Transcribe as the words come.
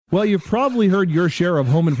Well, you've probably heard your share of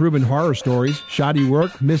home improvement horror stories, shoddy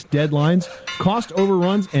work, missed deadlines, cost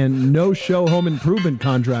overruns, and no-show home improvement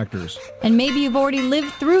contractors. And maybe you've already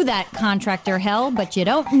lived through that contractor hell, but you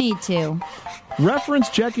don't need to. Reference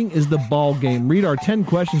checking is the ball game. Read our 10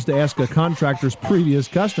 questions to ask a contractor's previous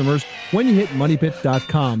customers when you hit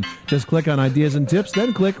moneypit.com. Just click on ideas and tips,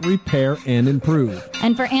 then click repair and improve.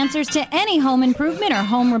 And for answers to any home improvement or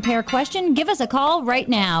home repair question, give us a call right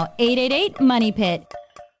now, 888-MONEYPIT.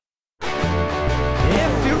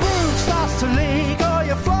 If your roof starts to leak or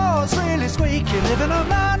your floor's really squeak, you live in a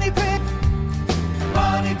money pit.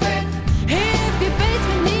 Money pit. If your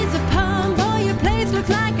basement needs a pump or your place looks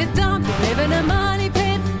like a dump, you live in a money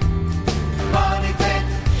pit. Money pit.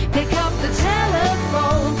 Pick up the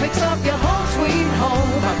telephone, fix up your home sweet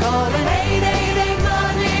home by calling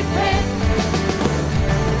 888-MONEY-PIT.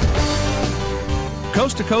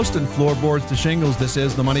 Coast to coast and floorboards to shingles, this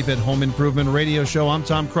is the Money Pit Home Improvement Radio Show. I'm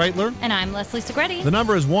Tom Kraeutler. And I'm Leslie Segrete. The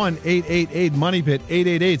number is 1-888-MONEY-PIT,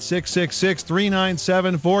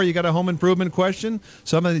 888-666-3974. You got a home improvement question?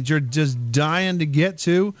 Something that you're just dying to get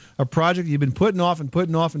to? A project you've been putting off and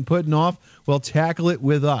putting off and putting off? Well, tackle it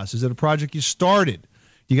with us. Is it a project you started?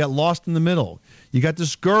 You got lost in the middle? You got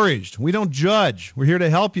discouraged? We don't judge. We're here to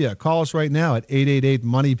help you. Call us right now at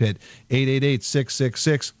 888-MONEY-PIT,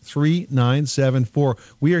 888-666-3974.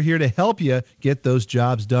 We are here to help you get those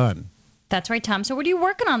jobs done. That's right, Tom. So what are you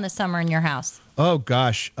working on this summer in your house? Oh,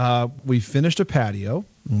 gosh. We finished a patio.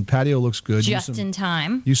 Patio looks good. Just in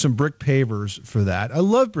time. Use some brick pavers for that. I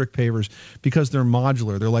love brick pavers because they're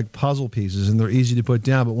modular. They're like puzzle pieces, and they're easy to put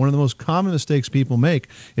down. But one of the most common mistakes people make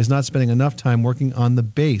is not spending enough time working on the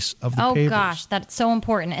base of the pavers. Oh, gosh, that's so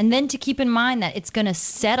important. And then to keep in mind that it's going to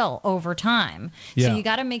settle over time. Yeah. So you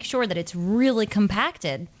got to make sure that it's really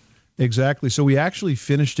compacted. Exactly. So we actually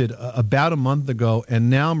finished it about a month ago, and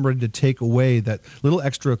now I'm ready to take away that little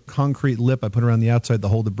extra concrete lip I put around the outside to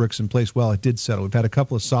hold the bricks in place. Well, it did settle. We've had a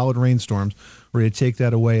couple of solid rainstorms. We're ready to take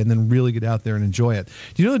that away and then really get out there and enjoy it.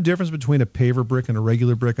 Do you know the difference between a paver brick and a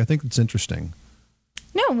regular brick? I think it's interesting.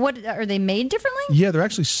 No, what are they made differently? Yeah, they're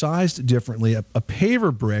actually sized differently. A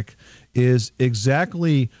paver brick is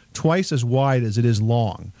exactly twice as wide as it is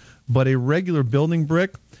long, but a regular building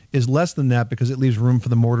brick is less than that because it leaves room for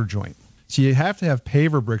the mortar joint. So you have to have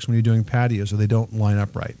paver bricks when you're doing patios or they don't line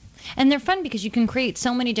up right. And they're fun because you can create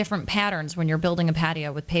so many different patterns when you're building a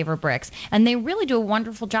patio with paver bricks. And they really do a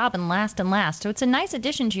wonderful job and last. So it's a nice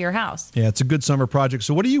addition to your house. Yeah, it's a good summer project.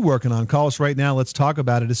 So what are you working on? Call us right now. Let's talk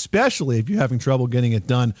about it, especially if you're having trouble getting it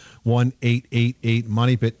done.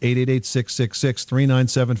 1-888-MONEY-PIT,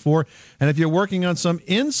 888-666-3974. And if you're working on some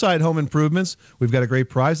inside home improvements, we've got a great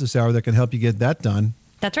prize this hour that can help you get that done.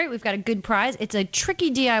 That's right. We've got a good prize. It's a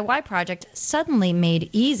tricky DIY project suddenly made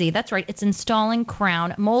easy. That's right. It's installing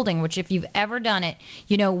crown molding, which if you've ever done it,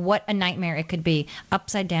 you know what a nightmare it could be.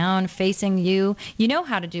 Upside down, facing you. You know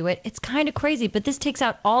how to do it. It's kind of crazy, but this takes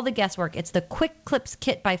out all the guesswork. It's the Quick Clips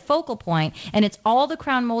kit by Focal Point, and it's all the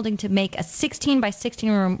crown molding to make a 16 by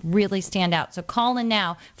 16 room really stand out. So call in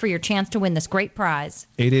now for your chance to win this great prize.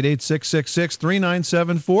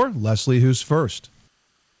 888-666-3974. Leslie, who's first?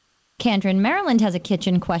 Kendra in Maryland has a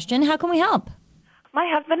kitchen question. How can we help?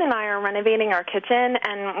 My husband and I are renovating our kitchen,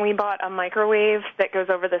 and we bought a microwave that goes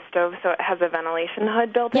over the stove so it has a ventilation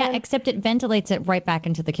hood built in. Yeah, except it ventilates it right back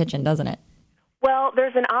into the kitchen, doesn't it? Well,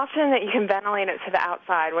 there's an option that you can ventilate it to the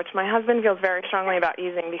outside, which my husband feels very strongly about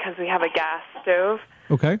using because we have a gas stove.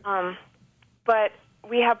 Okay. But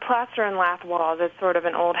we have plaster and lath walls. It's sort of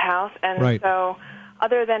an old house, and so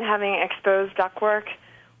other than having exposed ductwork,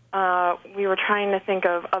 we were trying to think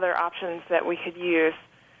of other options that we could use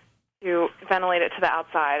to ventilate it to the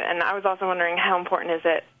outside. And I was also wondering how important is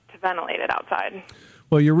it to ventilate it outside?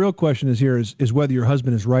 Well, your real question is whether your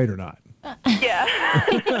husband is right or not. Yeah.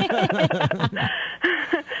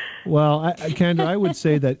 Well, Kendra, I would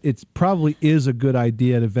say that it probably is a good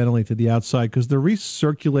idea to ventilate to the outside because the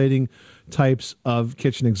recirculating types of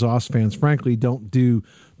kitchen exhaust fans, frankly, don't do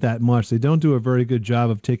that much. They don't do a very good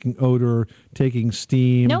job of taking odor, taking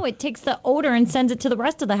steam. No, it takes the odor and sends it to the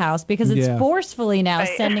rest of the house because it's forcefully now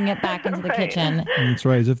sending it back into the kitchen. That's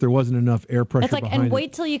right, as if there wasn't enough air pressure it's like, behind and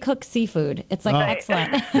wait till you cook seafood. It's like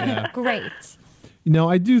excellent. Yeah. Great. You know,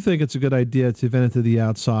 I do think it's a good idea to vent it to the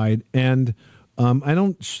outside, and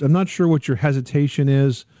I'm not sure what your hesitation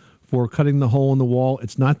is for cutting the hole in the wall.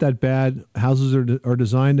 It's not that bad. Houses are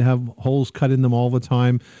designed to have holes cut in them all the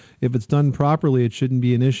time. If it's done properly, it shouldn't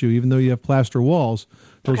be an issue. Even though you have plaster walls,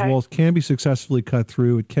 those walls can be successfully cut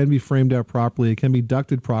through. It can be framed out properly. It can be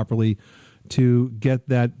ducted properly to get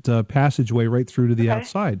that passageway right through to the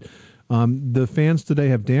outside. The fans today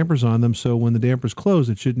have dampers on them, so when the dampers close,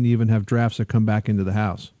 it shouldn't even have drafts that come back into the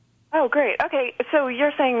house. Oh, great. Okay, so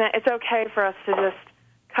you're saying that it's okay for us to just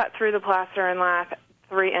cut through the plaster and lath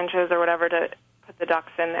 3 inches or whatever to put the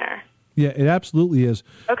ducts in there? Yeah, it absolutely is.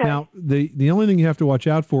 Okay. Now, the only thing you have to watch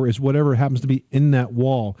out for is whatever happens to be in that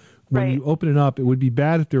wall. When Right. you open it up, it would be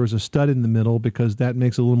bad if there was a stud in the middle because that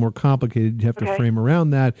makes it a little more complicated. You have to Okay. frame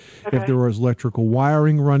around that. Okay. If there was electrical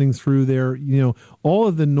wiring running through there, all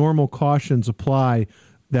of the normal cautions apply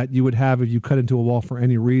that you would have if you cut into a wall for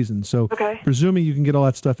any reason. So Okay. presuming you can get all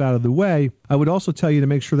that stuff out of the way, I would also tell you to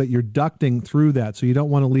make sure that you're ducting through that. So you don't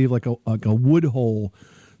want to leave like a wood hole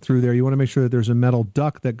through there. You want to make sure that there's a metal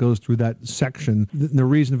duct that goes through that section. The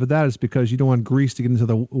reason for that is because you don't want grease to get into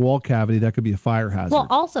the wall cavity. That could be a fire hazard. Well,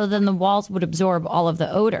 also, then the walls would absorb all of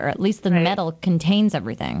the odor. At least the metal contains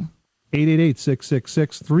everything.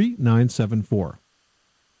 888-666-3974.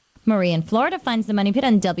 Marie in Florida finds the Money Pit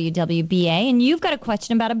on WWBA, and you've got a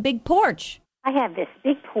question about a big porch. I have this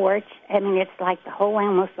big porch. I mean, it's like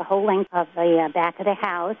almost the whole length of the back of the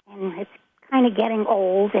house, and it's kind of getting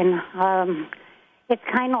old, and it's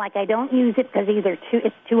kind of like I don't use it because either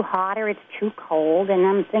it's too hot or it's too cold, and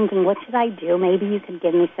I'm thinking, what should I do? Maybe you could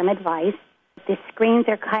give me some advice. The screens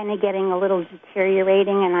are kind of getting a little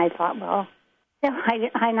deteriorating, and I thought, well,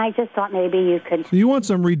 I just thought maybe you could. So you want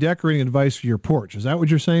some redecorating advice for your porch. Is that what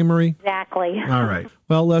you're saying, Marie? Exactly. All right.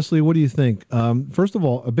 Well, Leslie, what do you think? First of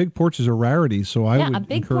all, a big porch is a rarity, so I would a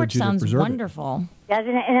big encourage porch you to sounds preserve wonderful.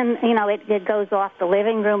 Doesn't it? And, it goes off the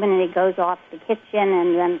living room, and it goes off the kitchen,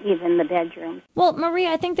 and then even the bedroom. Well, Marie,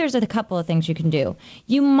 I think there's a couple of things you can do.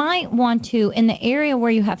 You might want to, in the area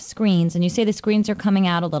where you have screens, and you say the screens are coming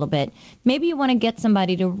out a little bit, maybe you want to get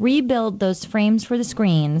somebody to rebuild those frames for the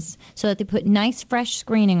screens so that they put nice, fresh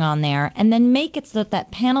screening on there, and then make it so that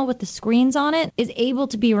that panel with the screens on it is able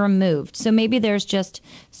to be removed. So maybe there's just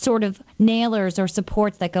sort of nailers or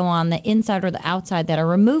supports that go on the inside or the outside that are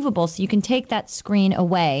removable, so you can take that screen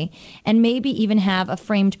away and maybe even have a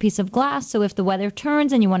framed piece of glass, so if the weather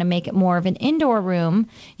turns and you want to make it more of an indoor room,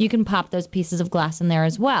 you can pop those pieces of glass in there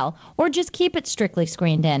as well, or just keep it strictly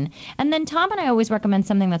screened in. And then Tom and I always recommend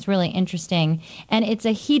something that's really interesting, and it's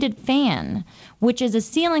a heated fan, which is a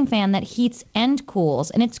ceiling fan that heats and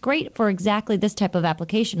cools, and it's great for exactly this type of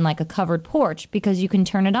application, like a covered porch, because you can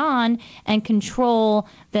turn it on and control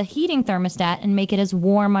the heating thermostat and make it as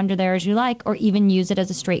warm under there as you like, or even use it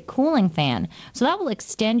as a straight cooling fan. So that will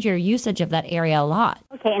extend your usage of that area a lot.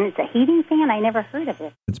 Okay, and it's a heating fan? I never heard of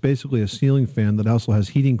it. It's basically a ceiling fan that also has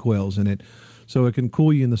heating coils in it. So it can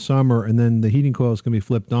cool you in the summer, and then the heating coils can be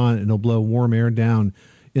flipped on, and it'll blow warm air down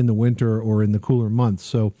in the winter or in the cooler months.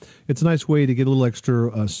 So it's a nice way to get a little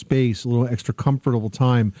extra space, a little extra comfortable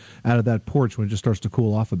time out of that porch when it just starts to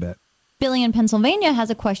cool off a bit. Billy in Pennsylvania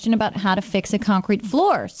has a question about how to fix a concrete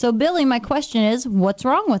floor. So, Billy, my question is, what's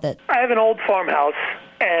wrong with it? I have an old farmhouse,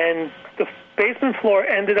 and the basement floor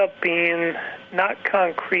ended up being not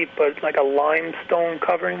concrete, but like a limestone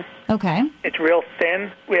covering. Okay. It's real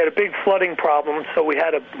thin. We had a big flooding problem, so we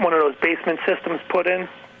had one of those basement systems put in.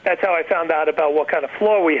 That's how I found out about what kind of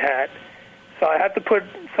floor we had. So I had to put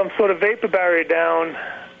some sort of vapor barrier down,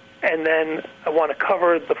 and then I want to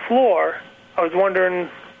cover the floor. I was wondering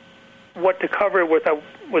what to cover it with. I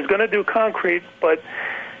was going to do concrete, but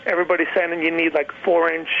everybody's saying you need like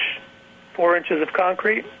 4 inches of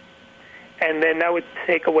concrete, and then that would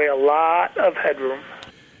take away a lot of headroom.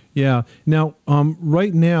 Yeah. Now,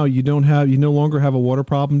 right now, you no longer have a water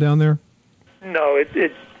problem down there? No,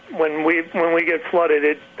 when we get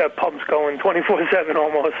flooded, that pump's going 24/7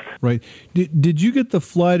 almost. Right. Did you get the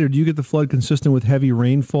flood, or do you get the flood consistent with heavy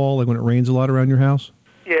rainfall, like when it rains a lot around your house?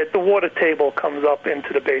 Yeah, the water table comes up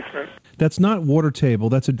into the basement. That's not water table.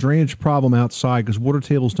 That's a drainage problem outside, because water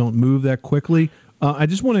tables don't move that quickly. I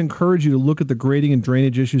just want to encourage you to look at the grading and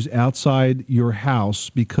drainage issues outside your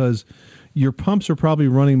house, because your pumps are probably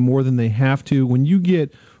running more than they have to. When you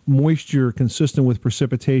get moisture consistent with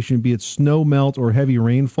precipitation, be it snow melt or heavy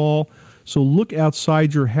rainfall, so look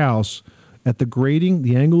outside your house at the grading,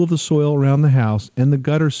 the angle of the soil around the house, and the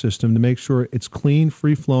gutter system to make sure it's clean,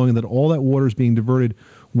 free-flowing, and that all that water is being diverted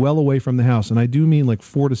well away from the house. And I do mean like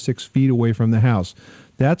 4 to 6 feet away from the house.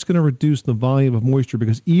 That's going to reduce the volume of moisture,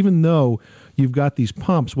 because even though you've got these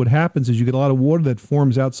pumps, what happens is you get a lot of water that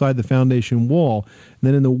forms outside the foundation wall. And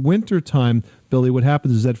then in the wintertime, Billy, what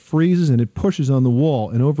happens is that freezes and it pushes on the wall.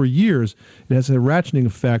 And over years, it has a ratcheting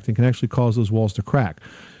effect and can actually cause those walls to crack.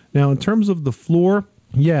 Now, in terms of the floor,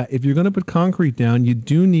 yeah, if you're going to put concrete down, you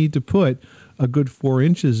do need to put a good 4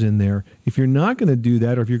 inches in there. If you're not going to do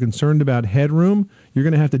that, or if you're concerned about headroom, you're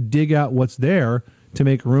going to have to dig out what's there to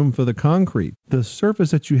make room for the concrete. The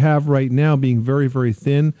surface that you have right now being very, very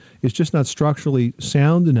thin is just not structurally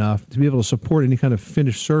sound enough to be able to support any kind of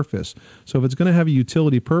finished surface. So if it's going to have a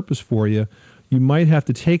utility purpose for you, you might have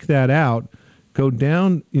to take that out, go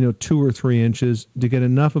down 2 or 3 inches to get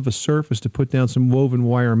enough of a surface to put down some woven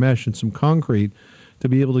wire mesh and some concrete to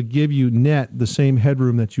be able to give you net the same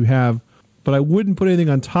headroom that you have. But I wouldn't put anything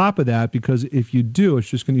on top of that, because if you do, you're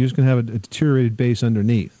just going to have a deteriorated base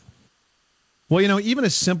underneath. Well, even a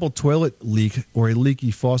simple toilet leak or a leaky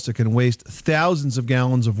faucet can waste thousands of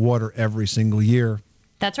gallons of water every single year.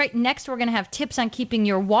 That's right. Next, we're going to have tips on keeping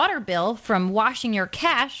your water bill from washing your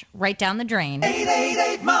cash right down the drain.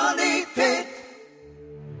 888 Money Pit.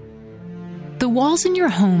 The walls in your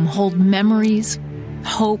home hold memories,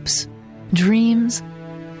 hopes, dreams,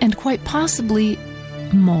 and quite possibly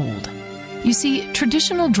mold. You see,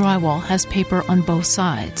 traditional drywall has paper on both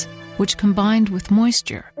sides, which combined with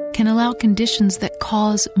moisture can allow conditions that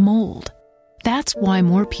cause mold. That's why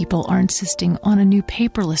more people are insisting on a new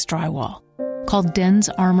paperless drywall called Den's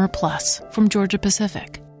Armor Plus from Georgia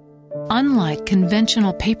Pacific. Unlike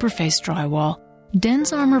conventional paper-faced drywall,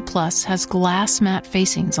 Den's Armor Plus has glass matte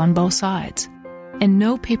facings on both sides, and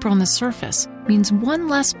no paper on the surface means one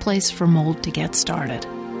less place for mold to get started.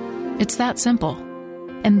 It's that simple,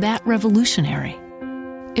 and that revolutionary.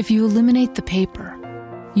 If you eliminate the paper,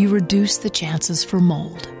 you reduce the chances for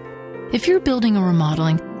mold. If you're building or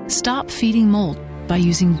remodeling, stop feeding mold by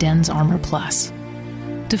using Den's Armor Plus.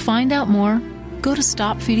 To find out more, go to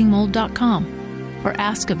stopfeedingmold.com or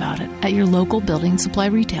ask about it at your local building supply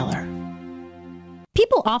retailer.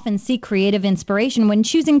 People often seek creative inspiration when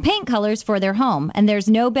choosing paint colors for their home, and there's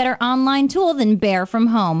no better online tool than Behr from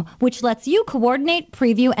Home, which lets you coordinate,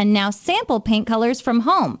 preview, and now sample paint colors from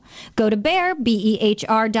home. Go to Behr,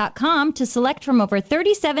 BEHR.com to select from over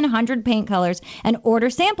 3,700 paint colors and order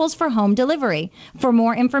samples for home delivery. For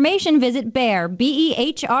more information, visit Behr,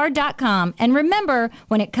 BEHR.com. And remember,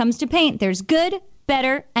 when it comes to paint, there's good,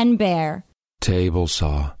 better, and Behr. Table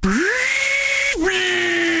saw.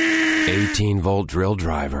 18-volt drill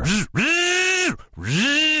driver.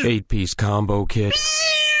 8-piece combo kit.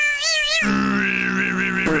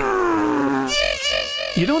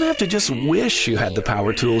 You don't have to just wish you had the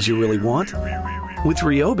power tools you really want. With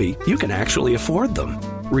Ryobi, you can actually afford them.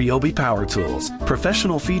 Ryobi Power Tools.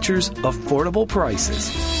 Professional features, affordable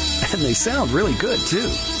prices. And they sound really good, too.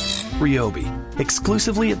 Ryobi.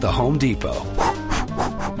 Exclusively at the Home Depot.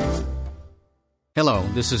 Hello,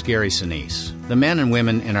 this is Gary Sinise. The men and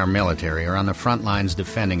women in our military are on the front lines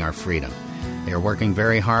defending our freedom. They are working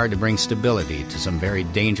very hard to bring stability to some very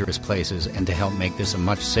dangerous places and to help make this a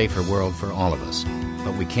much safer world for all of us.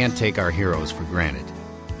 But we can't take our heroes for granted.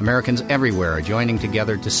 Americans everywhere are joining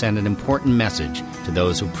together to send an important message to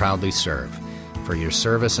those who proudly serve. For your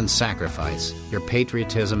service and sacrifice, your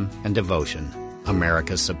patriotism and devotion,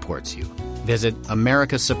 America supports you. Visit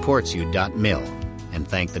americasupportsyou.mil and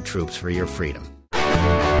thank the troops for your freedom.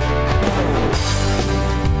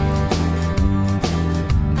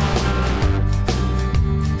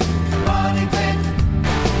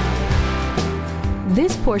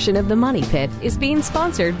 This portion of the Money Pit is being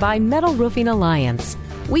sponsored by Metal Roofing Alliance.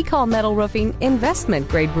 We call metal roofing investment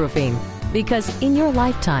grade roofing because in your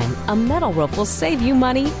lifetime, a metal roof will save you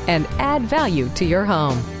money and add value to your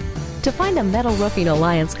home. To find a Metal Roofing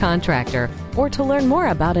Alliance contractor or to learn more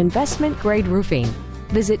about investment grade roofing,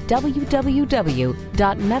 visit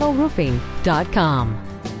www.metalroofing.com.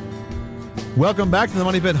 Welcome back to the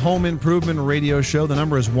Money Pit Home Improvement Radio Show. The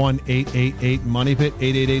number is 1-888-MONEY-PIT,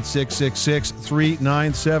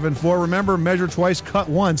 888-666-3974. Remember, measure twice, cut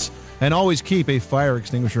once, and always keep a fire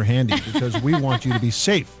extinguisher handy because we want you to be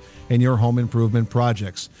safe in your home improvement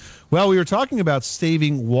projects. Well, we were talking about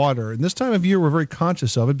saving water, and this time of year we're very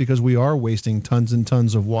conscious of it because we are wasting tons and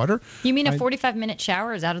tons of water. You mean a 45-minute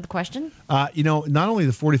shower is out of the question? Not only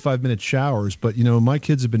the 45-minute showers, but, my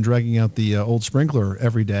kids have been dragging out the old sprinkler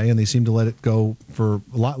every day, and they seem to let it go for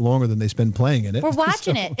a lot longer than they spend playing in it. We're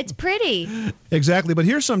watching it. It's pretty. Exactly, but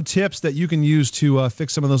here's some tips that you can use to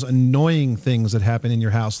fix some of those annoying things that happen in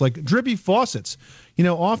your house, like drippy faucets.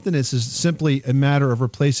 Often this is simply a matter of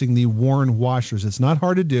replacing the worn washers. It's not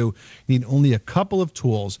hard to do. You need only a couple of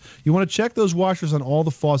tools. You want to check those washers on all the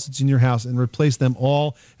faucets in your house and replace them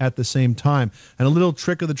all at the same time. And a little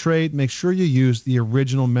trick of the trade, make sure you use the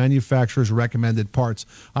original manufacturer's recommended parts.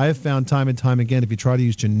 I have found time and time again, if you try to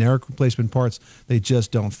use generic replacement parts, they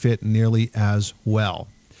just don't fit nearly as well.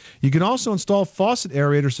 You can also install faucet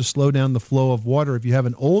aerators to slow down the flow of water. If you have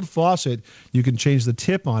an old faucet, you can change the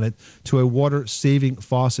tip on it to a water-saving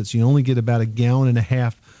faucet. So you only get about 1.5 gallons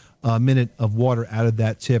a minute of water out of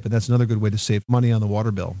that tip, and that's another good way to save money on the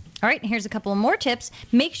water bill. All right, and here's a couple of more tips.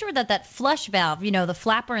 Make sure that flush valve, the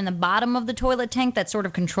flapper in the bottom of the toilet tank that sort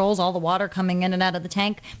of controls all the water coming in and out of the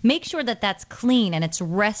tank, make sure that that's clean and it's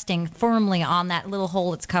resting firmly on that little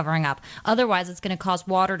hole it's covering up. Otherwise, it's going to cause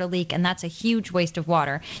water to leak, and that's a huge waste of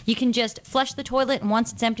water. You can just flush the toilet, and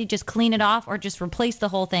once it's empty, just clean it off or just replace the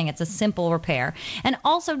whole thing. It's a simple repair. And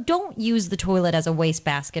also, don't use the toilet as a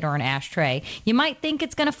wastebasket or an ashtray. You might think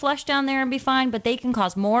it's going to flush down there and be fine, but they can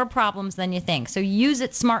cause more problems than you think. So use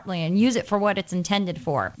it smartly and use it for what it's intended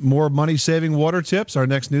for. More money-saving water tips. Our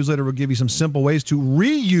next newsletter will give you some simple ways to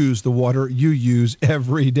reuse the water you use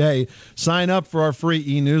every day. Sign up for our free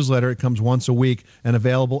e-newsletter. It comes once a week and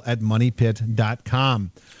available at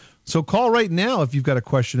moneypit.com. So call right now if you've got a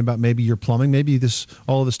question about maybe your plumbing. Maybe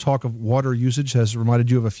all of this talk of water usage has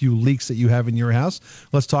reminded you of a few leaks that you have in your house.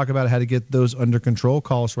 Let's talk about how to get those under control.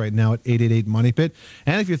 Call us right now at 888-MONEY-PIT.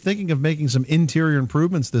 And if you're thinking of making some interior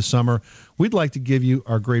improvements this summer, we'd like to give you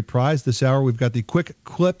our great prize. This hour, we've got the Quick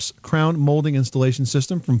Clips Crown Molding Installation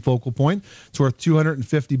System from Focal Point. It's worth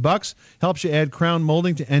 $250. Helps you add crown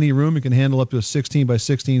molding to any room. You can handle up to a 16 by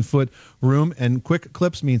 16 foot room. And Quick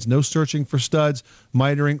Clips means no searching for studs,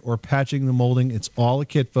 mitering, or patching the molding. It's all a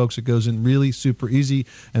kit, folks. It goes in really super easy,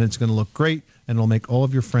 and it's going to look great, and it'll make all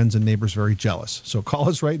of your friends and neighbors very jealous. So call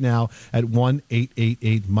us right now at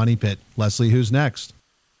 1-888-MONEY-PIT. Leslie, who's next?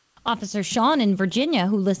 Officer Sean in Virginia,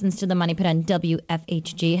 who listens to the Money Pit on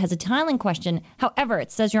WFHG, has a tiling question. However,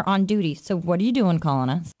 it says you're on duty. So what are you doing calling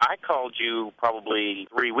us? I called you probably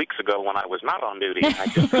 3 weeks ago when I was not on duty. I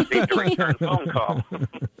just received a return phone call.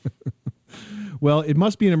 Well, it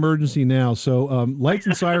must be an emergency now, so lights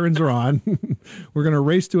and sirens are on. We're going to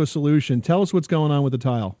race to a solution. Tell us what's going on with the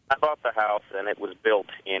tile. I bought the house, and it was built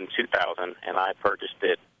in 2000, and I purchased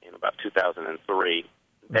it in about 2003.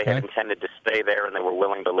 They had intended to stay there, and they were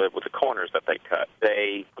willing to live with the corners that they cut.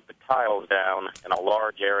 They put the tiles down in a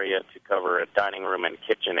large area to cover a dining room and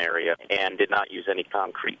kitchen area and did not use any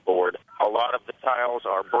concrete board. A lot of the tiles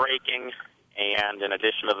are breaking, and in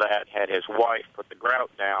addition to that, had his wife put the grout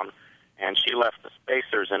down, and she left the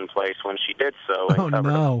spacers in place when she did so and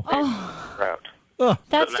covered up the grout.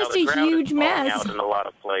 That's so just the a grout huge is falling mess. out in a lot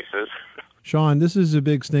of places. Sean, this is a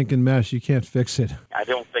big stinking mess. You can't fix it. I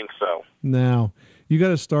don't think so. No. You got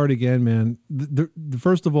to start again, man.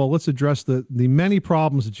 First of all, let's address the many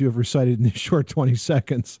problems that you have recited in these short 20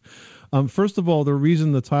 seconds. First of all, the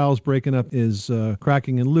reason the tile is breaking up is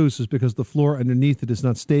cracking and loose is because the floor underneath it is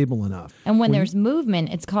not stable enough. And when there's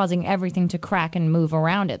movement, it's causing everything to crack and move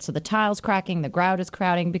around it. So the tile's cracking, the grout is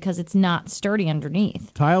crowding because it's not sturdy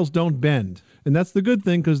underneath. Tiles don't bend. And that's the good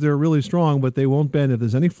thing because they're really strong, but they won't bend. If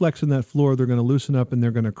there's any flex in that floor, they're going to loosen up and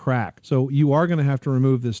they're going to crack. So you are going to have to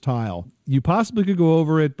remove this tile. You possibly could go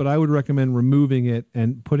over it, but I would recommend removing it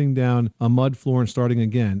and putting down a mud floor and starting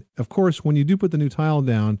again. Of course, when you do put the new tile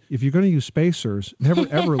down, if you're going to use spacers, never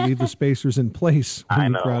ever leave the spacers in place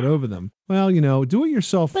when you grout over them. Well, do it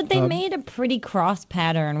yourself. But they made a pretty cross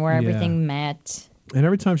pattern where everything met. And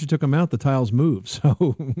every time she took them out, the tiles moved.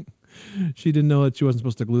 So she didn't know that she wasn't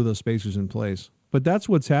supposed to glue those spacers in place. But that's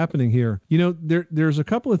what's happening here. There's a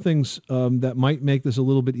couple of things that might make this a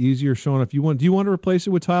little bit easier, Sean. Do you want to replace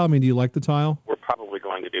it with tile? I mean, do you like the tile? We're probably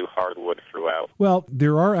going to do hardwood throughout. Well,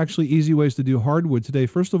 there are actually easy ways to do hardwood today.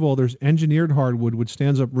 First of all, there's engineered hardwood, which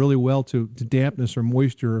stands up really well to dampness or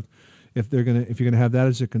moisture if you're gonna have that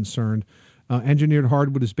as a concern. Engineered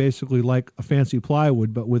hardwood is basically like a fancy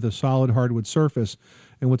plywood, but with a solid hardwood surface.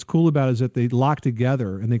 And what's cool about it is that they lock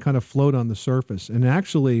together and they kind of float on the surface. And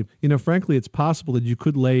actually, frankly, it's possible that you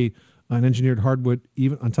could lay an engineered hardwood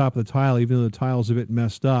even on top of the tile, even though the tile's a bit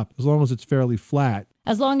messed up, as long as it's fairly flat.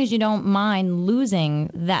 As long as you don't mind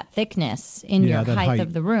losing that thickness in your height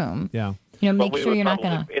of the room. Yeah. Make sure you're not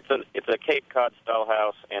going to... It's a Cape Cod style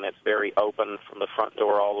house, and it's very open from the front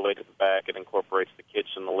door all the way to the back. It incorporates the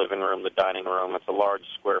kitchen, the living room, the dining room. It's a large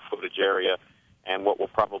square footage area, and what we'll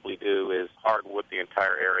probably do is hardwood the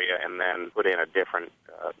entire area and then put in a different,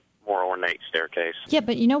 more ornate staircase. Yeah,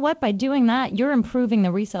 but you know what? By doing that, you're improving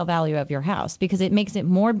the resale value of your house because it makes it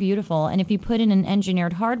more beautiful. And if you put in an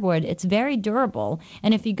engineered hardwood, it's very durable.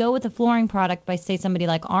 And if you go with a flooring product by, say, somebody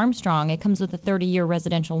like Armstrong, it comes with a 30-year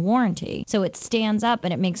residential warranty. So it stands up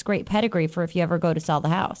and it makes great pedigree for if you ever go to sell the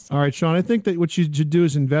house. All right, Sean, I think that what you should do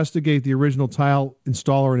is investigate the original tile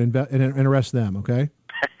installer and arrest them, okay?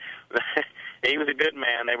 He was a good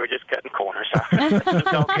man. They were just cutting corners.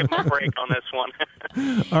 Don't give him a break on this one.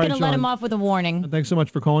 All right, Gonna let him off with a warning. Thanks so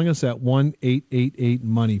much for calling us at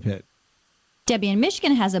 1-888-MONEY-PIT. Debbie in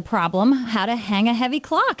Michigan has a problem. How to hang a heavy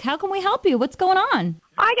clock. How can we help you? What's going on?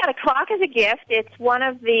 I got a clock as a gift. It's one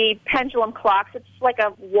of the pendulum clocks. It's like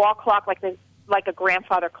a wall clock, like like a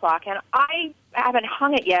grandfather clock, and I haven't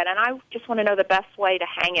hung it yet, and I just want to know the best way to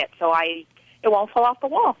hang it so it won't fall off the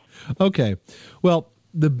wall. Okay. Well,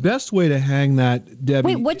 the best way to hang that,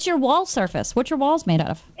 Debbie... Wait, what's your wall surface? What's your walls made out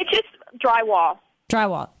of? It's just drywall.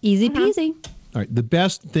 Drywall. Easy peasy. All right. The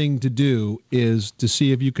best thing to do is to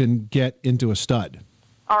see if you can get into a stud.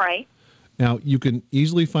 All right. Now, you can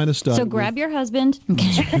easily find a stud. So grab your husband. You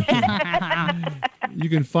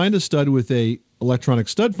can find a stud with a electronic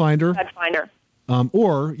stud finder. Stud finder.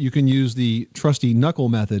 Or you can use the trusty knuckle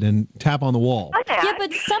method and tap on the wall. Yeah,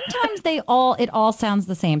 but sometimes it all sounds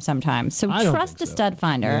the same sometimes. So trust a stud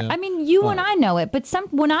finder. Yeah. I mean, you and I know it, but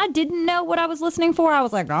when I didn't know what I was listening for, I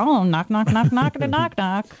was like, oh, knock, knock, knock, knock, knock,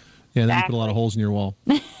 knock. Yeah, then you put a lot of holes in your wall.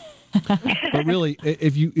 But really,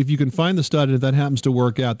 if you can find the stud and if that happens to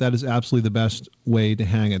work out, that is absolutely the best way to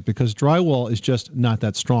hang it, because drywall is just not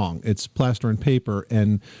that strong. It's plaster and paper,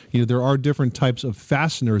 and there are different types of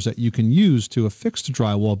fasteners that you can use to affix to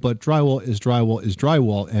drywall, but drywall is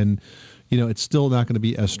drywall, and it's still not going to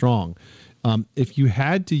be as strong. If you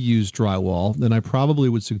had to use drywall, then I probably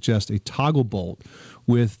would suggest a toggle bolt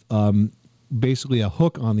with basically a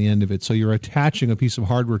hook on the end of it, so you're attaching a piece of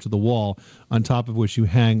hardware to the wall on top of which you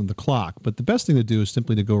hang the clock. But the best thing to do is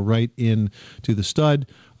simply to go right in to the stud.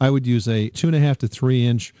 I would use a 2.5 to 3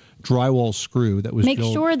 inch drywall screw that was Make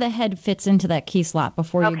sure the head fits into that key slot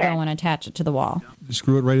before you go and attach it to the wall.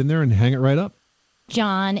 Screw it right in there and hang it right up.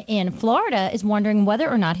 John in Florida is wondering whether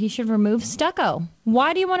or not he should remove stucco.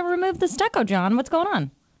 Why do you want to remove the stucco, John? What's going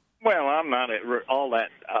on? Well, I'm not all that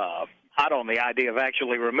hot on the idea of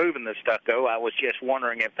actually removing the stucco. I was just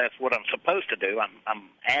wondering if that's what I'm supposed to do. I'm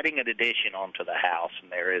adding an addition onto the house,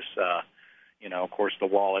 and there is, of course, the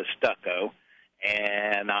wall is stucco,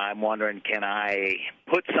 and I'm wondering, can I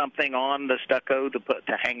put something on the stucco to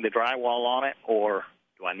hang the drywall on it, or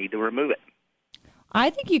do I need to remove it? I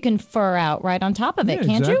think you can fur out right on top of it,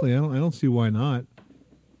 can't you? I don't see why not.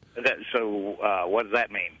 So what does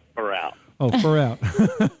that mean, fur out? Oh, fur out.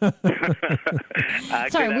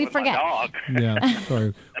 Sorry, we forget. Yeah,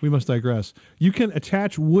 sorry. We must digress. You can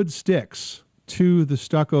attach wood sticks to the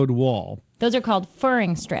stuccoed wall. Those are called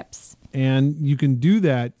furring strips. And you can do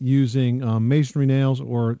that using masonry nails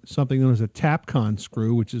or something known as a Tapcon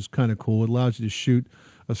screw, which is kind of cool. It allows you to shoot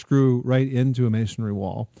a screw right into a masonry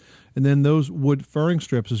wall. And then those wood furring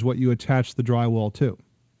strips is what you attach the drywall to.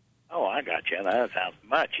 Oh, I got you. That sounds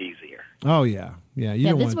much easier. Oh, yeah.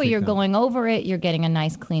 Yeah, this way you're going over it, you're getting a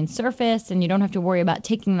nice clean surface, and you don't have to worry about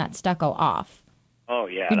taking that stucco off. Oh,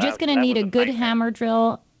 yeah. You're just going to need a good hammer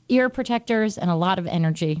drill, ear protectors, and a lot of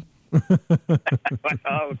energy.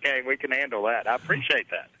 Okay, we can handle that. I appreciate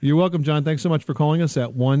that. You're welcome, John. Thanks so much for calling us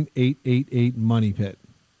at 1-888-MONEY-PIT.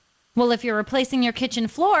 Well, if you're replacing your kitchen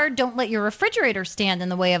floor, don't let your refrigerator stand in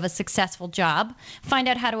the way of a successful job. Find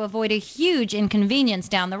out how to avoid a huge inconvenience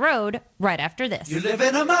down the road right after this. You live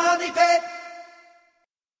in a money pit.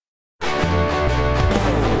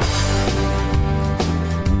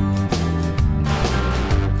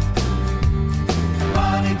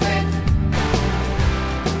 Money pit.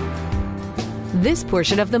 This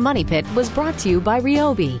portion of the Money Pit was brought to you by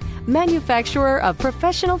Ryobi, manufacturer of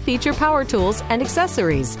professional feature power tools and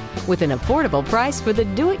accessories, with an affordable price for the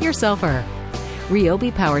do-it-yourselfer.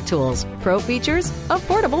 Ryobi Power Tools, pro features,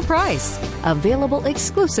 affordable price. Available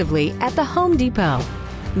exclusively at the Home Depot.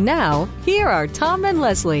 Now, here are Tom and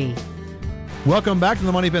Leslie. Welcome back to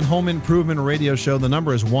the Money Pit Home Improvement Radio Show. The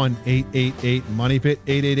number is 1-888-MONEY-PIT,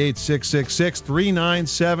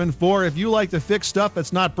 888-666-3974. If you like to fix stuff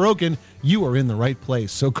that's not broken, you are in the right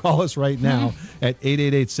place. So call us right now at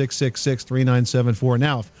 888-666-3974.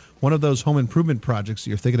 Now, if one of those home improvement projects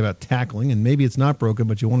you're thinking about tackling, and maybe it's not broken,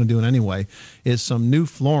 but you want to do it anyway, is some new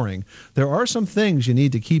flooring. There are some things you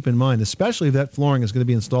need to keep in mind, especially if that flooring is going to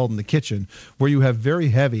be installed in the kitchen, where you have very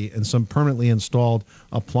heavy and some permanently installed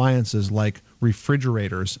appliances like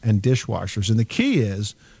refrigerators and dishwashers. And the key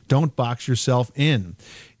is, don't box yourself in.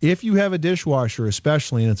 If you have a dishwasher,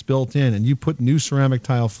 especially, and it's built in, and you put new ceramic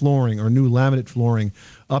tile flooring or new laminate flooring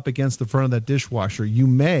up against the front of that dishwasher, you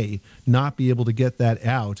may not be able to get that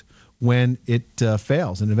out when it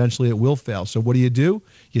fails, and eventually it will fail. So what do?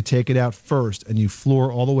 You take it out first, and you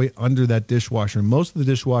floor all the way under that dishwasher. Most of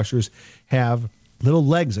the dishwashers have little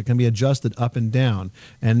legs that can be adjusted up and down,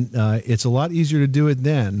 and it's a lot easier to do it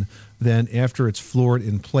then than after it's floored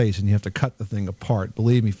in place and you have to cut the thing apart.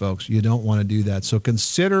 Believe me, folks, you don't want to do that. So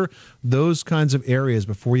consider those kinds of areas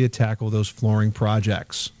before you tackle those flooring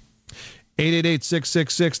projects.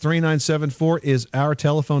 888-666-3974 is our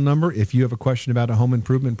telephone number. If you have a question about a home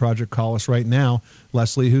improvement project, call us right now.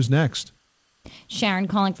 Leslie, who's next? Sharon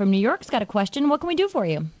calling from New York's got a question. What can we do for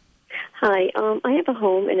you? Hi. I have a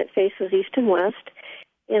home, and it faces east and west,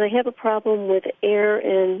 and I have a problem with air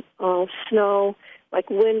and snow, like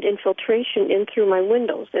wind infiltration in through my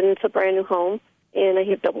windows. And it's a brand-new home, and I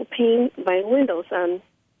have double pane my windows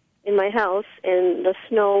in my house, and the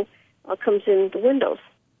snow comes in the windows.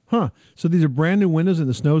 Huh. So these are brand-new windows, and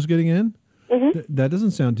the snow's getting in? Mm-hmm. That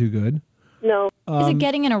doesn't sound too good. No. Is it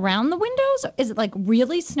getting in around the windows? Is it like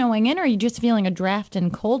really snowing in, or are you just feeling a draft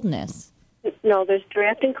and coldness? No, there's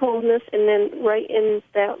draft and coldness, and then right in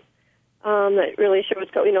that, not really sure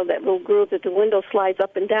what's going, that little groove that the window slides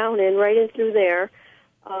up and down in, right in through there,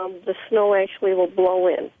 the snow actually will blow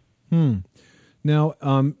in. Now,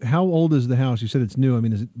 how old is the house? You said it's new. I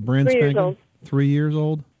mean, is it brand 3 years spanking? old. 3 years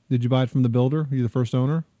old? Did you buy it from the builder? Are you the first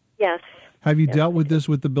owner? Yes. Have you dealt with this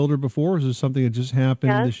with the builder before, or is this something that just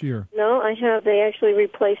happened this year? No, I have. They actually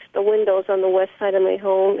replaced the windows on the west side of my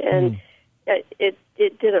home, and it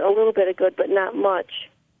did a little bit of good, but not much.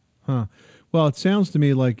 Huh. Well, it sounds to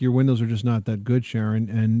me like your windows are just not that good, Sharon,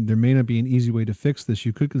 and there may not be an easy way to fix this.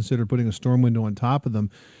 You could consider putting a storm window on top of them.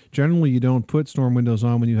 Generally, you don't put storm windows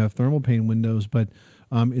on when you have thermal pane windows, but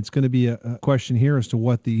it's going to be a question here as to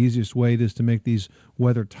what the easiest way it is to make these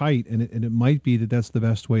weather tight, and it might be that that's the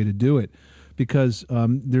best way to do it, because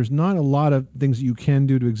there's not a lot of things that you can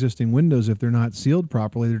do to existing windows if they're not sealed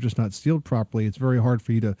properly. They're just not sealed properly. It's very hard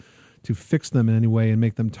for you to fix them in any way and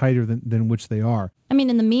make them tighter than which they are. I mean,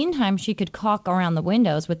 in the meantime, she could caulk around the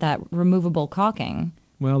windows with that removable caulking.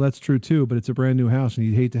 Well, that's true too, but it's a brand new house, and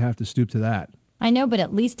you'd hate to have to stoop to that. I know, but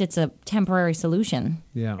at least it's a temporary solution.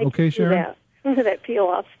 Yeah. Okay, Sharon? That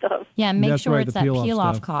peel-off stuff. Yeah, make That's sure right, it's the that peel-off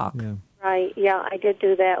peel-off stuff. caulk. Yeah. Right, yeah, I did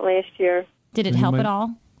do that last year. Did it And you help might- at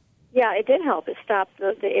all? Yeah, it did help. It stopped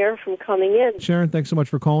the air from coming in. Sharon, thanks so much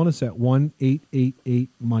for calling us at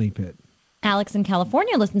 1-888-MONEY-PIT. Alex in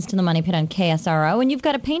California listens to the Money Pit on KSRO, and you've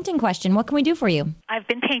got a painting question. What can we do for you? I've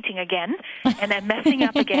been painting again, and I'm messing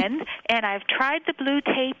up again, and I've tried the blue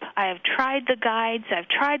tape, I've tried the guides, I've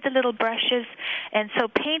tried the little brushes, and so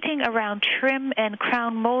painting around trim and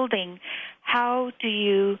crown molding, how do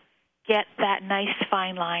you get that nice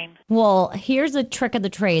fine line? Well, here's a trick of the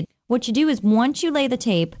trade. What you do is once you lay the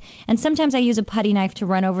tape, and sometimes I use a putty knife to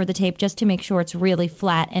run over the tape just to make sure it's really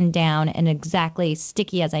flat and down and exactly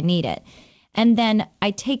sticky as I need it. And then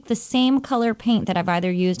I take the same color paint that I've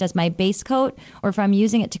either used as my base coat, or if I'm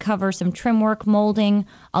using it to cover some trim work, molding,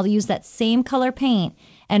 I'll use that same color paint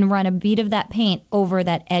and run a bead of that paint over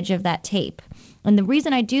that edge of that tape. And the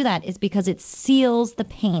reason I do that is because it seals the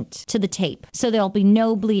paint to the tape, so there'll be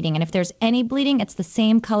no bleeding. And if there's any bleeding, it's the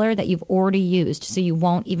same color that you've already used, so you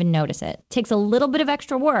won't even notice it. Takes a little bit of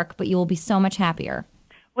extra work, but you will be so much happier.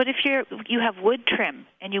 What if you have wood trim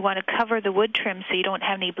and you want to cover the wood trim so you don't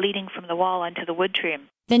have any bleeding from the wall onto the wood trim?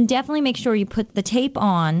 Then definitely make sure you put the tape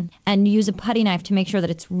on and use a putty knife to make sure that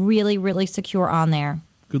it's really, really secure on there.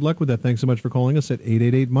 Good luck with that. Thanks so much for calling us at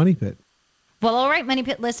 888-MONEY-PIT. Well, all right, Money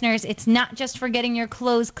Pit listeners, it's not just for getting your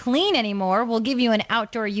clothes clean anymore. We'll give you an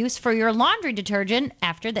outdoor use for your laundry detergent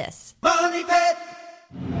after this. Money Pit!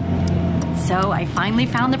 So I finally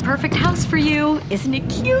found the perfect house for you. Isn't it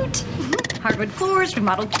cute? Hardwood floors,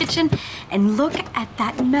 remodeled kitchen, and look at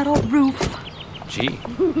that metal roof. Gee.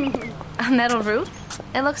 A metal roof?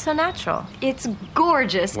 It looks so natural. It's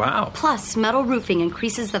gorgeous. Wow. Plus, metal roofing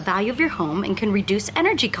increases the value of your home and can reduce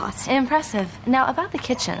energy costs. Impressive. Now, about the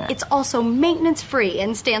kitchen. It's also maintenance-free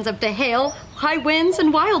and stands up to hail, high winds,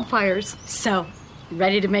 and wildfires. So,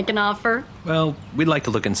 ready to make an offer? Well, we'd like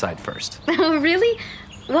to look inside first. Oh, really?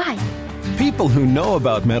 Why? People who know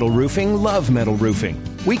about metal roofing love metal roofing.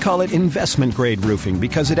 We call it investment-grade roofing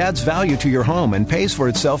because it adds value to your home and pays for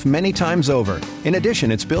itself many times over. In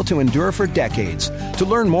addition, it's built to endure for decades. To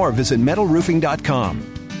learn more, visit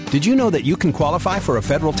metalroofing.com. Did you know that you can qualify for a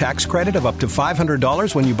federal tax credit of up to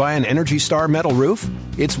 $500 when you buy an Energy Star metal roof?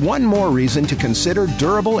 It's one more reason to consider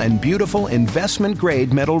durable and beautiful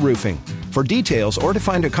investment-grade metal roofing. For details or to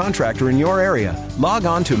find a contractor in your area, log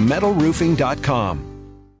on to metalroofing.com.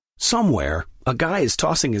 Somewhere, a guy is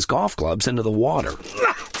tossing his golf clubs into the water.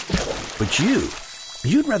 But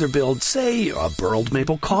you'd rather build, say, a burled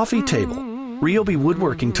maple coffee table. Ryobi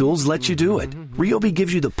Woodworking Tools lets you do it. Ryobi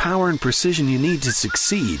gives you the power and precision you need to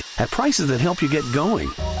succeed at prices that help you get going.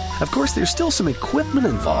 Of course, there's still some equipment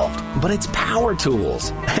involved, but it's power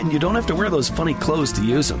tools, and you don't have to wear those funny clothes to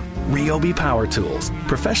use them. Ryobi Power Tools.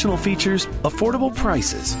 Professional features, affordable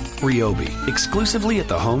prices. Ryobi, exclusively at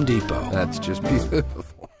the Home Depot. That's just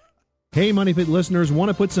beautiful. Hey, Money Pit listeners, want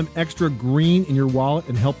to put some extra green in your wallet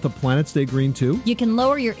and help the planet stay green too? You can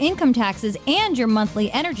lower your income taxes and your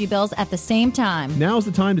monthly energy bills at the same time. Now's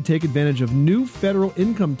the time to take advantage of new federal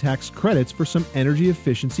income tax credits for some energy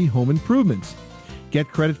efficiency home improvements.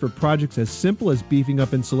 Get credit for projects as simple as beefing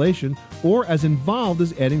up insulation or as involved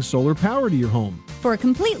as adding solar power to your home. For a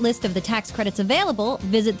complete list of the tax credits available,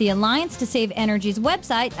 visit the Alliance to Save Energy's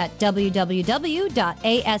website at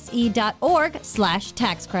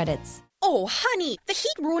www.ase.org/tax credits. Oh, honey, the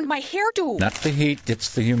heat ruined my hairdo. Not the heat,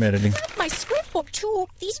 it's the humidity. My scrapbook, too.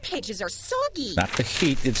 These pages are soggy. Not the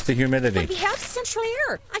heat, it's the humidity. But we have central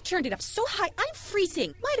air. I turned it up so high, I'm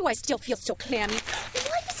freezing. Why do I still feel so clammy?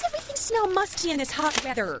 Why does everything smell musty in this hot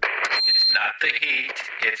weather? It's not the heat,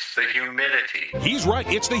 it's the humidity. He's right.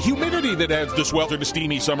 It's the humidity that adds the swelter to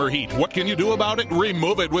steamy summer heat. What can you do about it?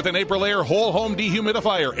 Remove it with an April Air whole home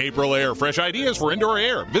dehumidifier. April Air, fresh ideas for indoor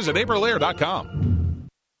air. Visit aprilair.com.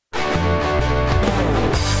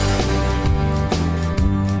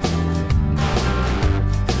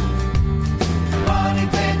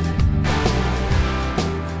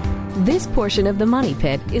 This portion of the Money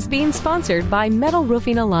Pit is being sponsored by Metal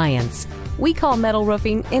Roofing Alliance. We call metal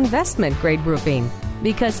roofing investment grade roofing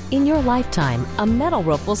because in your lifetime, a metal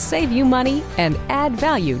roof will save you money and add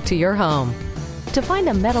value to your home. To find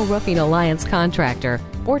a Metal Roofing Alliance contractor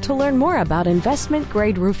or to learn more about investment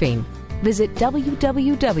grade roofing, visit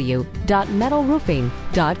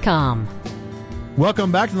www.metalroofing.com.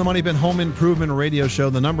 Welcome back to the Money Pit Home Improvement Radio Show.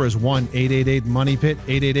 The number is 1-888-MONEY-PIT,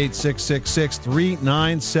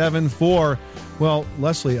 888-666-3974. Well,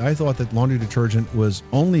 Leslie, I thought that laundry detergent was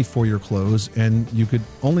only for your clothes, and you could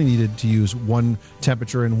only needed to use one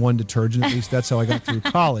temperature and one detergent. At least that's how I got through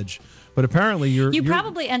college. But apparently you're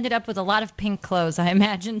probably ended up with a lot of pink clothes, I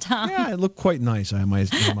imagine, Tom. Yeah, it looked quite nice, I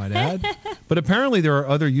might add. But apparently there are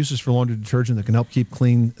other uses for laundry detergent that can help keep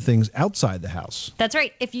clean things outside the house. That's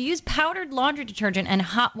right. If you use powdered laundry detergent and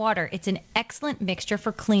hot water, it's an excellent mixture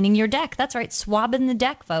for cleaning your deck. That's right, swabbing the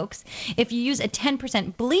deck, folks. If you use a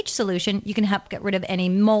 10% bleach solution, you can help get rid of any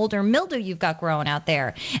mold or mildew you've got growing out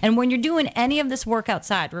there. And when you're doing any of this work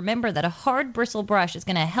outside, remember that a hard bristle brush is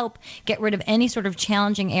going to help get rid of any sort of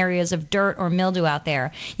challenging areas of dirt or mildew out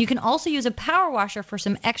there. You can also use a power washer for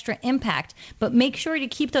some extra impact, but make sure to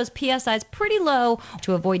keep those PSIs pretty low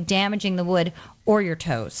to avoid damaging the wood or your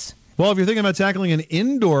toes. Well, if you're thinking about tackling an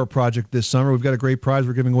indoor project this summer, we've got a great prize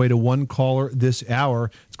we're giving away to one caller this hour.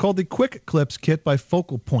 It's called the Quick Clips Kit by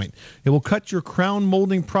Focal Point. It will cut your crown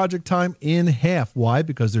molding project time in half. Why?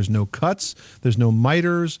 Because there's no cuts, there's no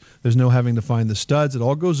miters, there's no having to find the studs. It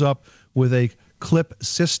all goes up with a clip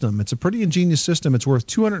system. It's a pretty ingenious system. It's worth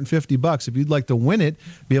 $250. If you'd like to win it,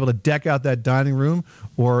 be able to deck out that dining room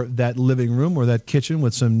or that living room or that kitchen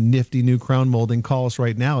with some nifty new crown molding, call us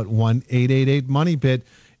right now at 1-888-MONEY-PIT,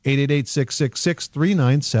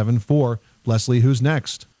 888-666-3974. Leslie, who's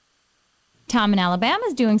next? Tom in Alabama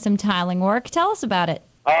is doing some tiling work. Tell us about it.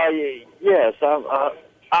 Yes,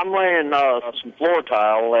 I'm laying some floor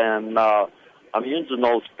tile, and I'm using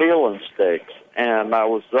those peeling sticks, and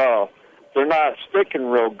they're not sticking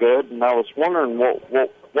real good, and I was wondering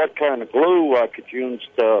what kind of glue I could use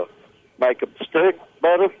to make them stick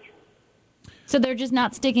better. So they're just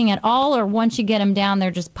not sticking at all, or once you get them down,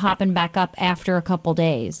 they're just popping back up after a couple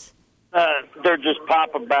days? They're just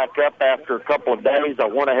popping back up after a couple of days. I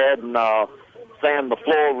went ahead and sand the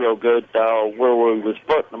floor real good where we was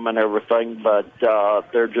putting them and everything, but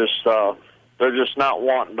they're just not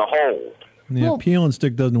wanting to hold. Yeah, peel and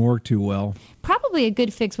stick doesn't work too well. Probably a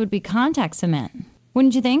good fix would be contact cement.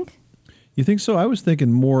 Wouldn't you think? You think so? I was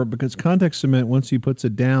thinking more because contact cement, once he puts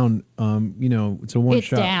it down, it's a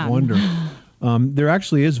one-shot wonder. There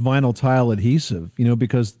actually is vinyl tile adhesive,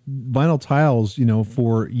 because vinyl tiles,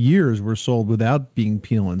 for years were sold without being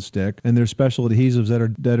peel and stick, and there's special adhesives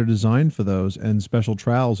that are designed for those, and special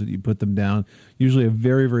trowels that you put them down. Usually a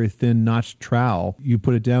very, very thin notched trowel you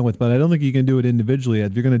put it down with, but I don't think you can do it individually.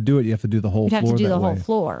 If you're going to do it, you have to do the whole floor. You'd have to do the whole way.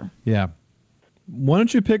 floor. Yeah. Why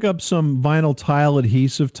don't you pick up some vinyl tile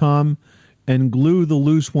adhesive, Tom, and glue the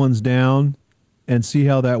loose ones down and see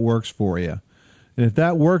how that works for you. And if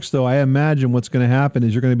that works, though, I imagine what's going to happen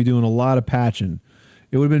is you're going to be doing a lot of patching.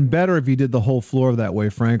 It would have been better if you did the whole floor that way,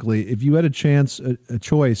 frankly. If you had a choice,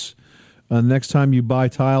 next time you buy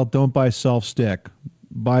tile, don't buy self-stick.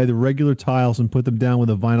 Buy the regular tiles and put them down with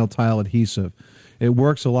a vinyl tile adhesive. It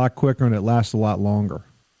works a lot quicker and it lasts a lot longer.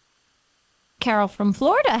 Carol from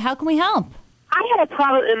Florida, how can we help? I had a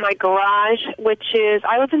problem in my garage, which is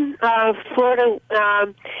I live in Florida,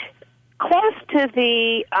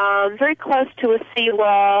 very close to a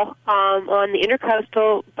seawall on the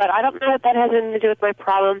intercoastal, but I don't know if that has anything to do with my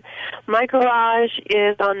problem. My garage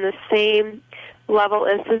is on the same level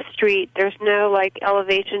as the street. There's no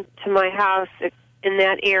elevation to my house in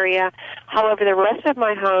that area. However, the rest of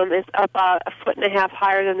my home is about 1.5 feet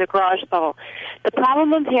higher than the garage level. The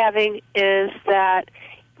problem I'm having is that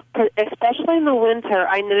especially in the winter,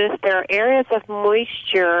 I noticed there are areas of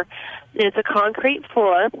moisture. It's a concrete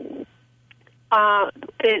floor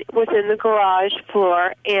within the garage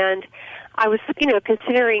floor, and I was,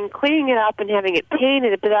 considering cleaning it up and having it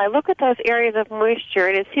painted, but I look at those areas of moisture,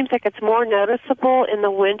 and it seems like it's more noticeable in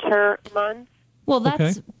the winter months. Well,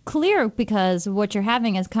 that's clear because what you're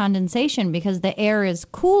having is condensation because the air is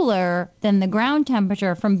cooler than the ground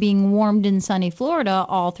temperature from being warmed in sunny Florida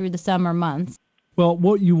all through the summer months. Well,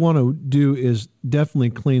 what you want to do is definitely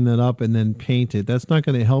clean that up and then paint it. That's not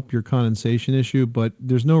going to help your condensation issue, but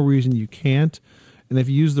there's no reason you can't. And if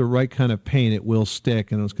you use the right kind of paint, it will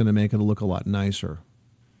stick, and it's going to make it look a lot nicer.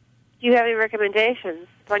 Do you have any recommendations?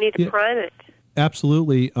 Do I need to prime it?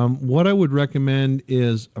 Absolutely. What I would recommend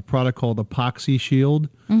is a product called Epoxy Shield.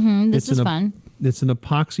 This is fun. It's an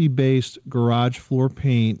epoxy-based garage floor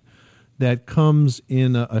paint that comes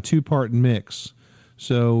in a two-part mix.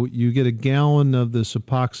 So you get a gallon of this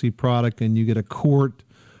epoxy product, and you get a quart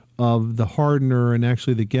of the hardener, and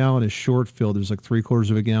actually the gallon is short-filled. There's like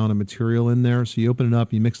 3/4 of a gallon of material in there. So you open it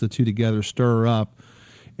up, you mix the two together, stir up,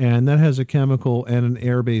 and that has a chemical and an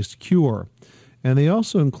air-based cure. And they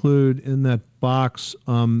also include in that box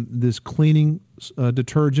this cleaning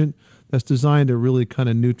detergent that's designed to really kind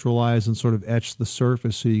of neutralize and sort of etch the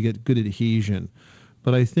surface so you get good adhesion.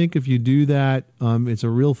 But I think if you do that, it's a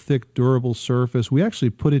real thick, durable surface. We actually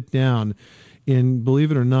put it down in,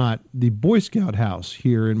 believe it or not, the Boy Scout house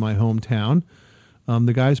here in my hometown.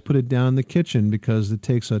 The guys put it down in the kitchen because it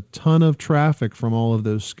takes a ton of traffic from all of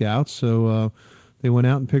those scouts. So they went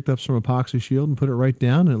out and picked up some Epoxy Shield and put it right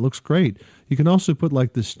down, and it looks great. You can also put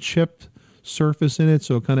like this chipped surface in it,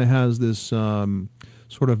 so it kind of has this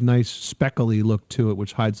sort of nice speckly look to it,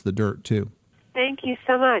 which hides the dirt too. Thank you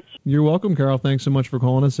so much. You're welcome, Carol. Thanks so much for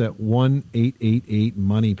calling us at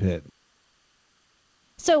 1-888-MONEY-PIT.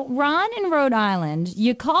 So, Ron in Rhode Island,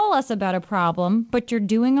 you call us about a problem, but you're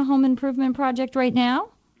doing a home improvement project right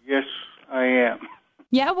now? Yes, I am.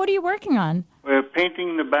 Yeah, what are you working on? We're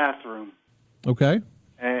painting the bathroom. Okay.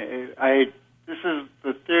 This is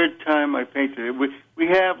the third time I painted it. We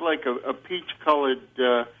have like a peach-colored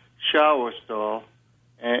shower stall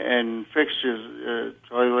and fixtures,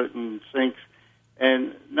 toilet and sinks,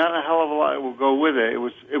 and not a hell of a lot will go with it. It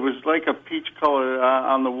was like a peach color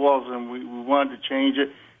on the walls, and we wanted to change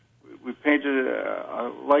it. We painted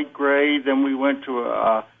a light gray, then we went to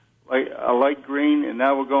a light green, and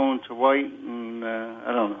now we're going to white, and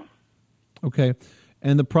I don't know. Okay.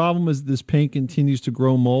 And the problem is this paint continues to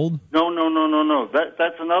grow mold? No.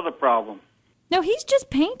 That's another problem. No, he's just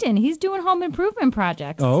painting. He's doing home improvement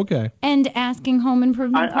projects. Oh, okay. And asking home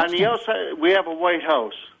improvement questions. On the outside, we have a white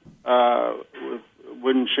house with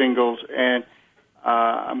wooden shingles, and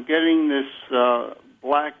I'm getting this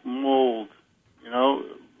black mold,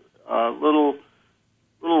 little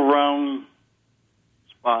round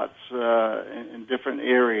spots in different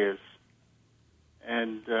areas.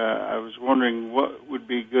 And I was wondering what would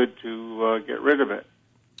be good to get rid of it.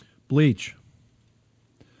 Bleach.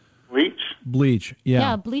 Bleach, yeah.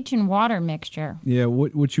 Yeah, bleach and water mixture. Yeah,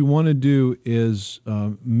 what you want to do is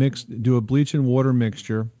do a bleach and water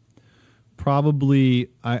mixture. Probably,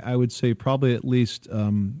 I would say probably at least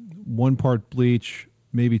 1 part bleach,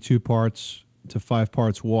 maybe 2 parts to 5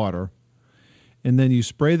 parts water. And then you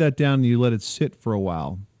spray that down and you let it sit for a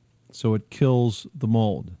while so it kills the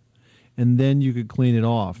mold. And then you could clean it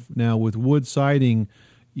off. Now, with wood siding,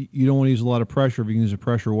 you don't want to use a lot of pressure. If you can use a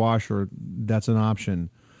pressure washer, that's an option.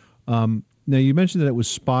 Now, you mentioned that it was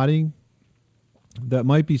spotting. That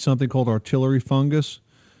might be something called artillery fungus,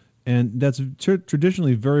 and that's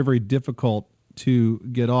traditionally very, very difficult to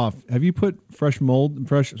get off. Have you put fresh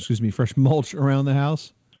mulch around the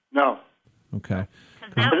house? No. Okay.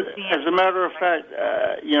 As a matter of fact,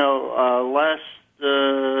 last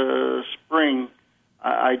spring,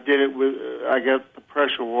 I did it with. I got the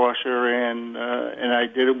pressure washer and I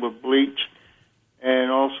did it with bleach, and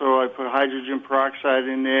also I put hydrogen peroxide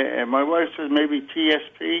in there. And my wife says maybe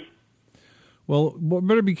TSP. Well,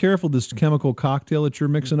 better be careful this chemical cocktail that you're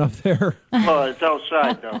mixing up there. Well, it's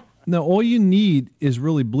outside though. No, all you need is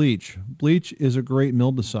really bleach. Bleach is a great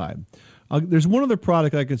mildewcide. There's one other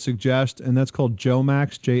product I could suggest, and that's called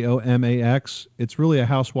Jomax, Jomax. It's really a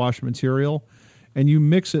house wash material. And you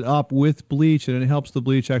mix it up with bleach, and it helps the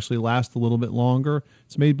bleach actually last a little bit longer.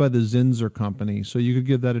 It's made by the Zinsser company, so you could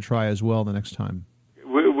give that a try as well the next time.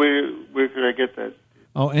 Where could I get that?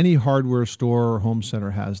 Oh, any hardware store or home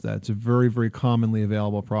center has that. It's a very, very commonly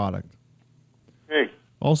available product. Hey.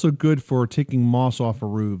 Also good for taking moss off of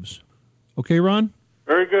roofs. Okay, Ron?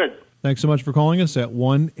 Very good. Thanks so much for calling us at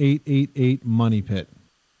 1-888-MONEY-PIT.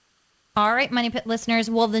 All right, Money Pit listeners.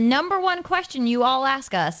 Well, the number one question you all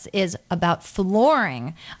ask us is about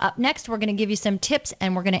flooring. Up next, we're going to give you some tips,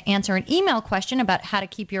 and we're going to answer an email question about how to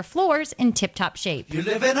keep your floors in tip-top shape. You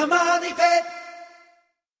live in a money pit.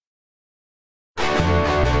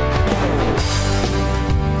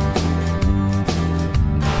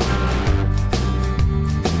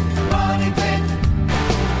 Money pit.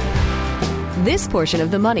 This portion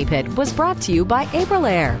of the Money Pit was brought to you by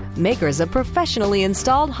Aprilaire, makers of professionally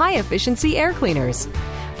installed high-efficiency air cleaners.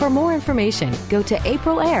 For more information, go to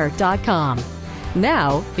aprilaire.com.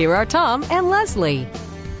 Now, here are Tom and Leslie.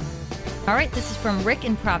 All right, this is from Rick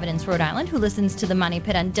in Providence, Rhode Island, who listens to the Money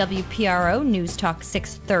Pit on WPRO News Talk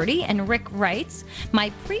 630. And Rick writes,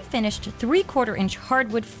 my pre-finished 3/4-inch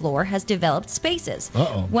hardwood floor has developed spaces.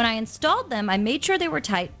 Uh-oh. When I installed them, I made sure they were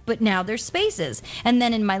tight, but now there's spaces. And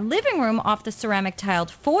then in my living room off the ceramic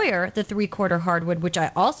tiled foyer, the 3/4 hardwood, which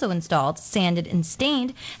I also installed, sanded and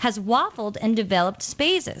stained, has waffled and developed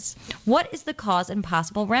spaces. What is the cause and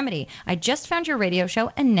possible remedy? I just found your radio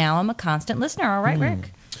show, and now I'm a constant listener. All right,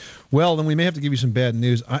 Rick? Well, then we may have to give you some bad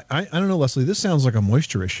news. I don't know, Leslie. This sounds like a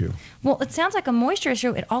moisture issue. Well, it sounds like a moisture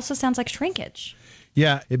issue. It also sounds like shrinkage.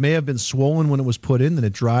 Yeah, it may have been swollen when it was put in, then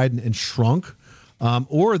it dried and shrunk.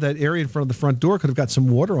 Or that area in front of the front door could have got some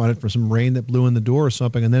water on it from some rain that blew in the door or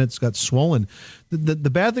something, and then it's got swollen. The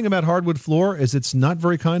bad thing about hardwood floor is it's not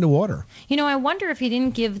very kind to water. You know, I wonder if you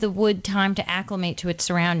didn't give the wood time to acclimate to its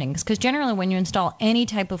surroundings, because generally when you install any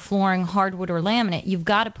type of flooring, hardwood or laminate, you've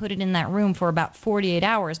got to put it in that room for about 48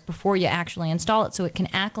 hours before you actually install it so it can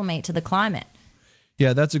acclimate to the climate.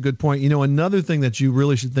 Yeah, that's a good point. You know, another thing that you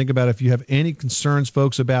really should think about if you have any concerns,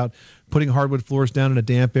 folks, about putting hardwood floors down in a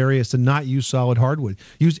damp area is to not use solid hardwood.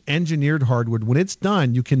 Use engineered hardwood. When it's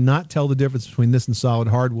done, you cannot tell the difference between this and solid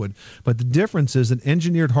hardwood. But the difference is that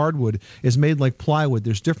engineered hardwood is made like plywood.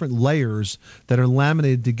 There's different layers that are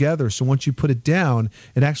laminated together. So once you put it down,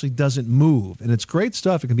 it actually doesn't move. And it's great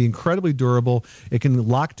stuff. It can be incredibly durable. It can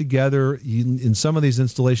lock together. In some of these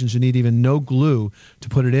installations, you need even no glue to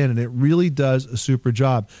put it in. And it really does a super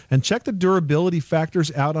job. And check the durability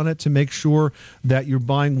factors out on it to make sure that you're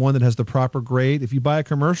buying one that has the proper grade. If you buy a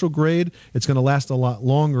commercial grade, it's going to last a lot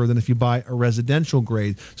longer than if you buy a residential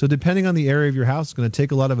grade. So depending on the area of your house, it's going to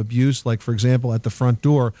take a lot of abuse, like for example at the front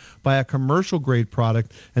door, buy a commercial grade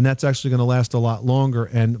product, and that's actually going to last a lot longer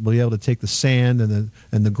and be able to take the sand and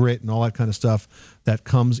the grit and all that kind of stuff that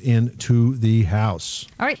comes into the house.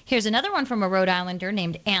 All right, here's another one from a Rhode Islander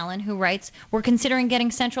named Alan who writes, we're considering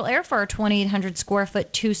getting central air for our 2,800 square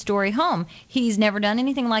foot 2-story home. He's never done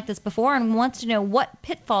anything like this before and wants to know what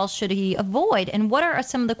pitfalls should he avoid and what are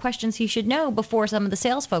some of the questions he should know before some of the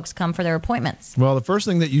sales folks come for their appointments. Well, the first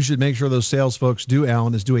thing that you should make sure those sales folks do,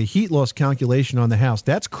 Alan, is do a heat loss calculation on the house.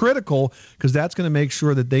 That's critical because that's going to make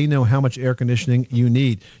sure that they know how much air conditioning you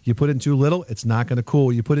need. You put in too little, it's not going to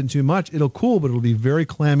cool. You put in too much, it'll cool, but it'll be very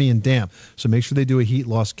clammy and damp. So make sure they do a heat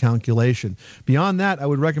loss calculation. Beyond that, I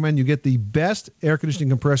would recommend you get the best air conditioning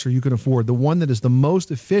compressor you can afford, the one that is the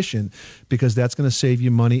most efficient, because that's going to save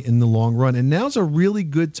you money in the long run. And now's a really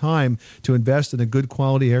good time to invest in a good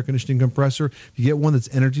quality air conditioning compressor. If you get one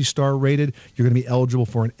that's Energy Star rated, you're going to be eligible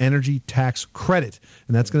for an energy tax credit.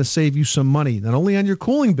 And that's going to save you some money, not only on your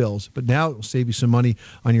cooling bills, but now it will save you some money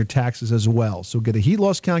on your taxes as well. So get a heat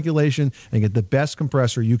loss calculation and get the best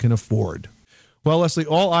compressor you can afford. Well, Leslie,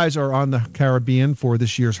 all eyes are on the Caribbean for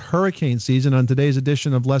this year's hurricane season. On today's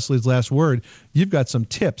edition of Leslie's Last Word, you've got some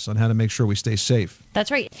tips on how to make sure we stay safe. That's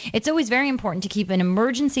right. It's always very important to keep an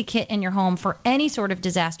emergency kit in your home for any sort of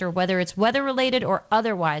disaster, whether it's weather-related or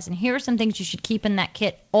otherwise. And here are some things you should keep in that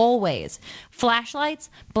kit always. Flashlights,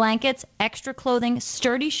 blankets, extra clothing,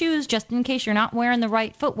 sturdy shoes just in case you're not wearing the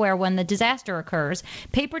right footwear when the disaster occurs,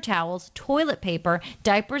 paper towels, toilet paper,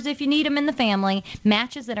 diapers if you need them in the family,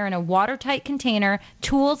 matches that are in a watertight container,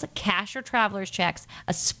 tools, cash or traveler's checks,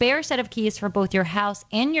 a spare set of keys for both your house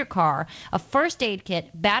and your car, a first aid kit,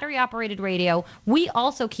 battery-operated radio. We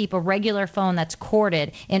also keep a regular phone that's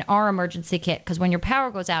corded in our emergency kit because when your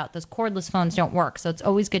power goes out, those cordless phones don't work, so it's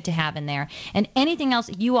always good to have in there. And anything else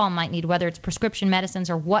you all might need, whether it's prescription medicines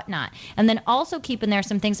or whatnot. And then also keep in there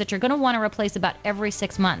some things that you're going to want to replace about every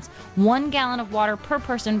 6 months. 1 gallon of water per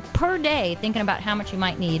person per day, thinking about how much you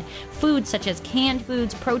might need. Foods such as canned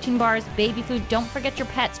foods, protein bars, baby food. Don't forget your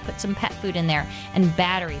pets. Put some pet food in there. And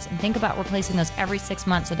batteries. And think about replacing those every 6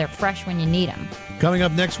 months so they're fresh when you need them. Coming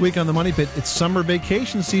up next week on The Money Pit, it's summer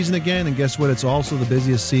vacation season again. And guess what? It's also the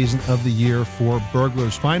busiest season of the year for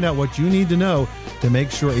burglars. Find out what you need to know to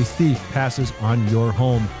make sure a thief passes on your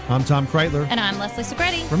home. I'm Tom Kraeutler. And I'm Leslie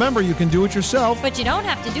Segrete. Remember, you can do it yourself, but you don't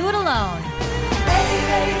have to do it alone.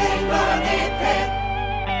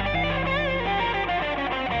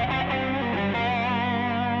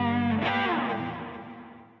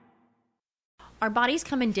 Our bodies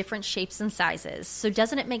come in different shapes and sizes, so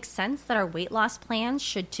doesn't it make sense that our weight loss plans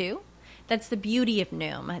should too? That's the beauty of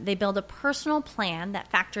Noom. They build a personal plan that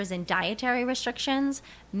factors in dietary restrictions,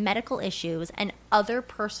 medical issues, and other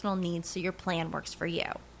personal needs so your plan works for you.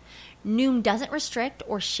 Noom doesn't restrict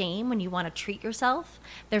or shame when you want to treat yourself.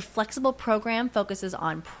 Their flexible program focuses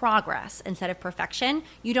on progress instead of perfection.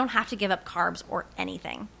 You don't have to give up carbs or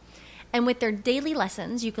anything. And with their daily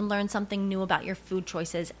lessons, you can learn something new about your food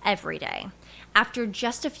choices every day. After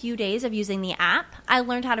just a few days of using the app, I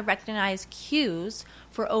learned how to recognize cues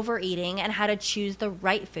for overeating and how to choose the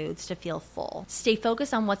right foods to feel full. Stay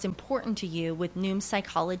focused on what's important to you with Noom's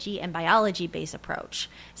psychology and biology-based approach.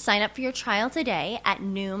 Sign up for your trial today at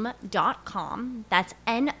Noom.com. That's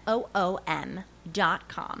Noom.com.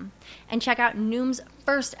 And check out Noom's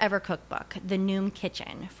first ever cookbook, The Noom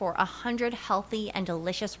Kitchen, for 100 healthy and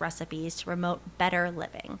delicious recipes to promote better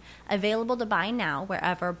living. Available to buy now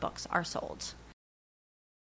wherever books are sold.